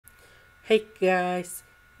Hey guys,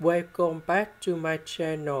 welcome back to my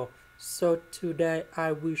channel. So today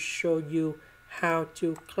I will show you how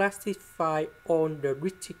to classify all the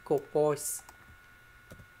radical points.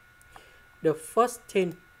 The first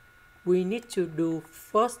thing we need to do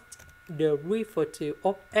first, the derivative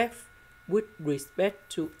of f with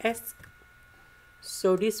respect to s.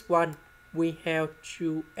 So this one we have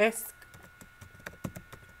to s.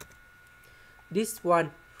 This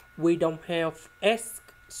one we don't have s,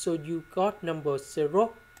 so you got number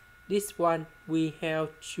 0. This one we have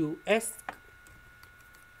to s.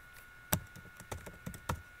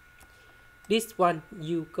 This one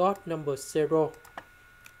you got number 0.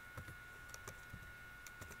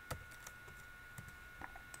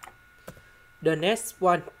 The next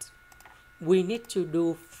one we need to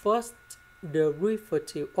do first the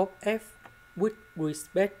derivative of f with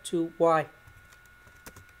respect to y.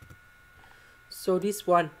 So this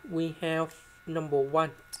one we have number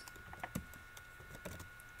 1.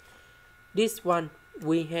 This one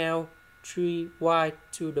we have 3y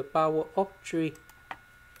to the power of 3.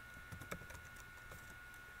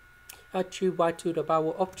 3y to the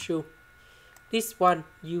power of 2. This one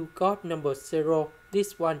you got number 0.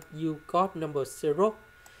 This one you got number 0.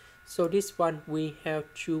 So this one we have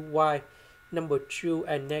 2y number 2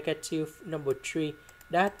 and negative number 3.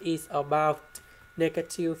 That is about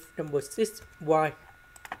negative number 6y.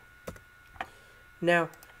 Now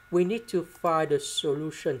we need to find the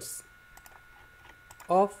solutions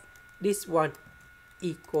of this one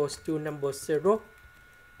equals to number 0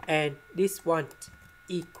 and this one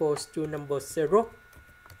equals to number 0.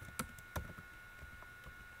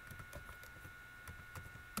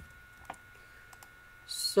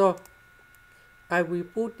 So I will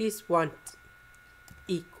put this one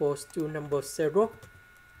equals to number 0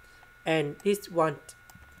 and this one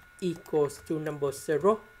equals to number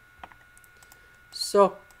 0.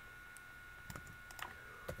 So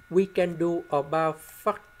we can do about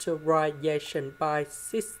factorization by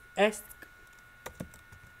 6s.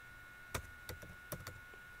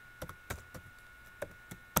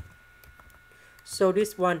 So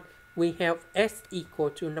this one we have s equal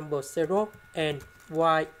to number 0 and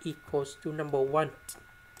y equals to number 1.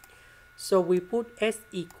 So we put s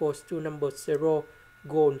equals to number 0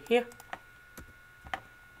 gone here.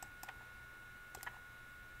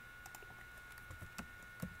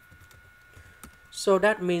 So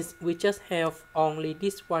that means we just have only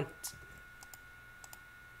this one.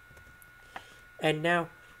 And now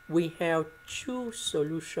we have two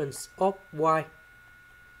solutions of y.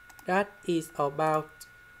 That is about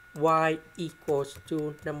y equals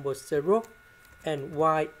to number 0 and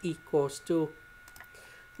y equals to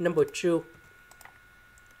number 2.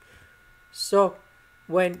 So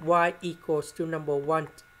when y equals to number 1,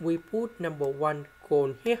 we put number 1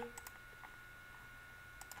 gone here.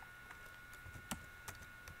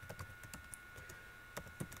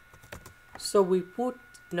 So we put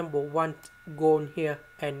number 1 gone here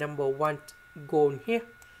and number 1 gone here.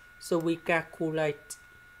 So we calculate,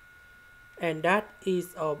 and that is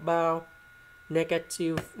about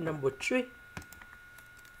negative number 3.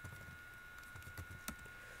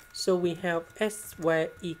 So we have s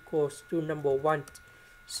squared equals to number 1.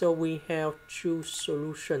 So we have two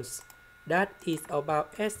solutions. That is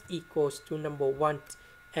about s equals to number 1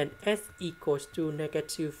 and s equals to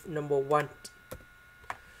negative number 1.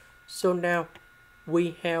 So now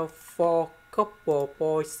we have 4 couple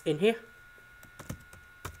points in here.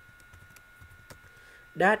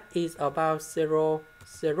 That is about 0,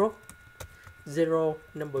 0, 0,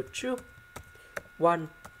 number 2, 1,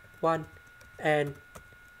 1, and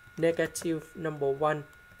negative number 1,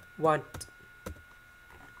 1.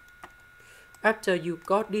 After you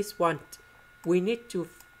got this one, we need to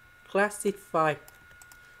classify.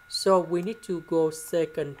 So we need to go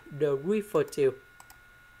second derivative.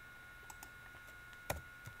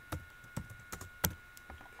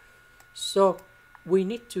 So we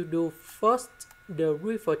need to do first the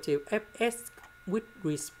derivative fs with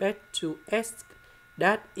respect to s.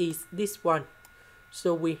 That is this one.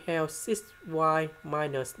 So we have 6y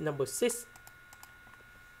minus number 6.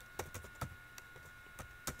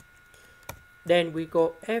 Then we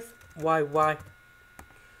go fyy.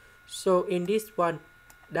 So in this one,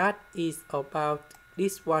 that is about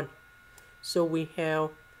this one. So we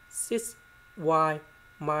have 6y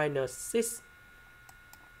minus 6.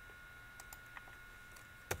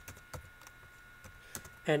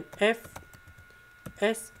 And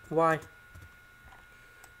fsy.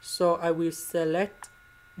 So I will select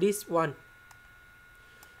this one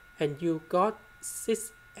and you got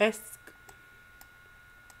 6s.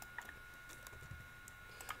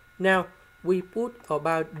 Now we put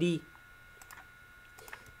about d.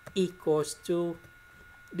 equals to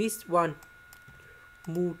this one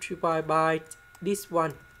multiplied by this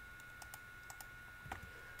one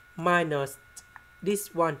minus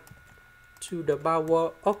this one to the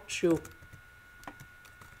power of 2.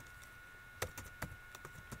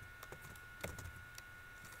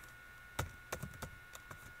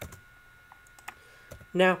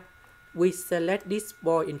 Now we select this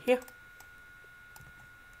ball in here.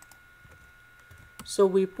 So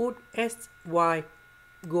we put sy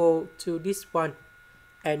go to this one,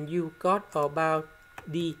 and you got about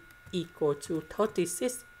d equal to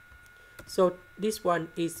 36. So this one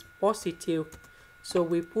is positive. So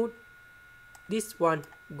we put this one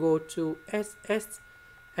go to ss,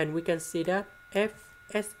 and we can see that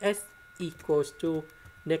fss equals to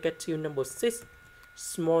negative number 6,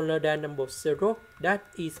 smaller than number 0. That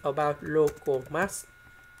is about local mass.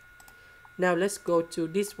 Now let's go to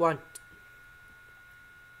this one.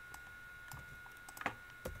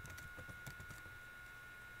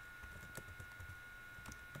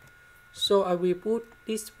 So I will put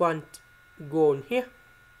this one go in here.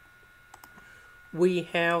 We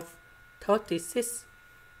have 36,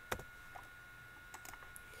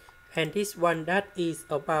 and this one that is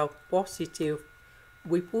about positive.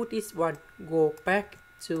 We put this one go back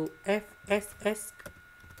to fss.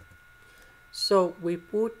 So we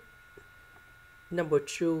put number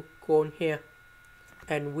 2 go in here,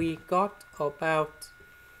 and we got about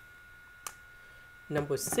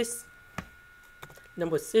number 6.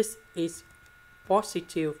 Number 6 is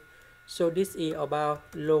positive, so this is about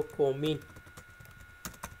local mean.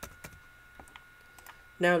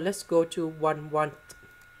 Now let's go to 1, 1.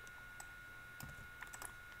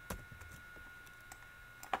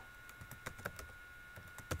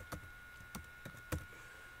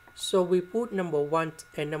 So we put number 1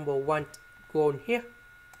 and number 1 go in here.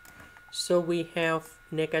 So we have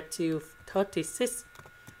negative 36.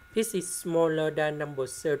 This is smaller than number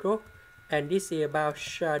 0. And this is about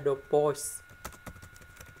shadow boys.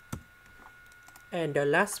 And the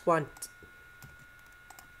last one.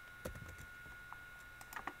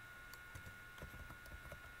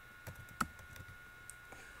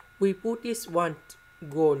 We put this one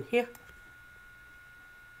go in here.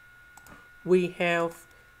 We have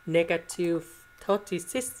negative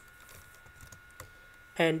 36.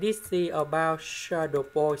 And this is about shadow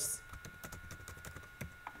boys.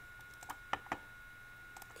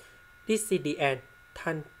 This is the end.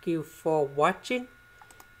 Thank you for watching.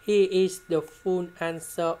 Here is the full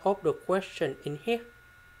answer of the question in here.